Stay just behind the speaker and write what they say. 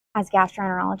As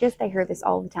gastroenterologist, I hear this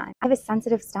all the time. I have a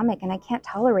sensitive stomach and I can't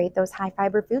tolerate those high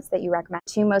fiber foods that you recommend.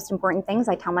 Two most important things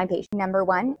I tell my patients. Number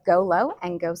one, go low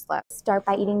and go slow. Start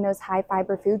by eating those high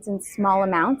fiber foods in small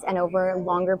amounts and over a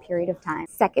longer period of time.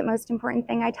 Second most important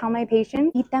thing I tell my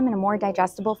patients, eat them in a more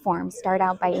digestible form. Start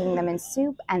out by eating them in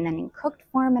soup and then in cooked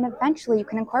form, and eventually you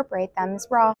can incorporate them as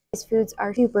raw. These foods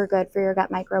are super good for your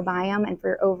gut microbiome and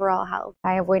for your overall health.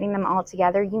 By avoiding them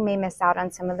altogether, you may miss out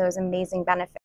on some of those amazing benefits.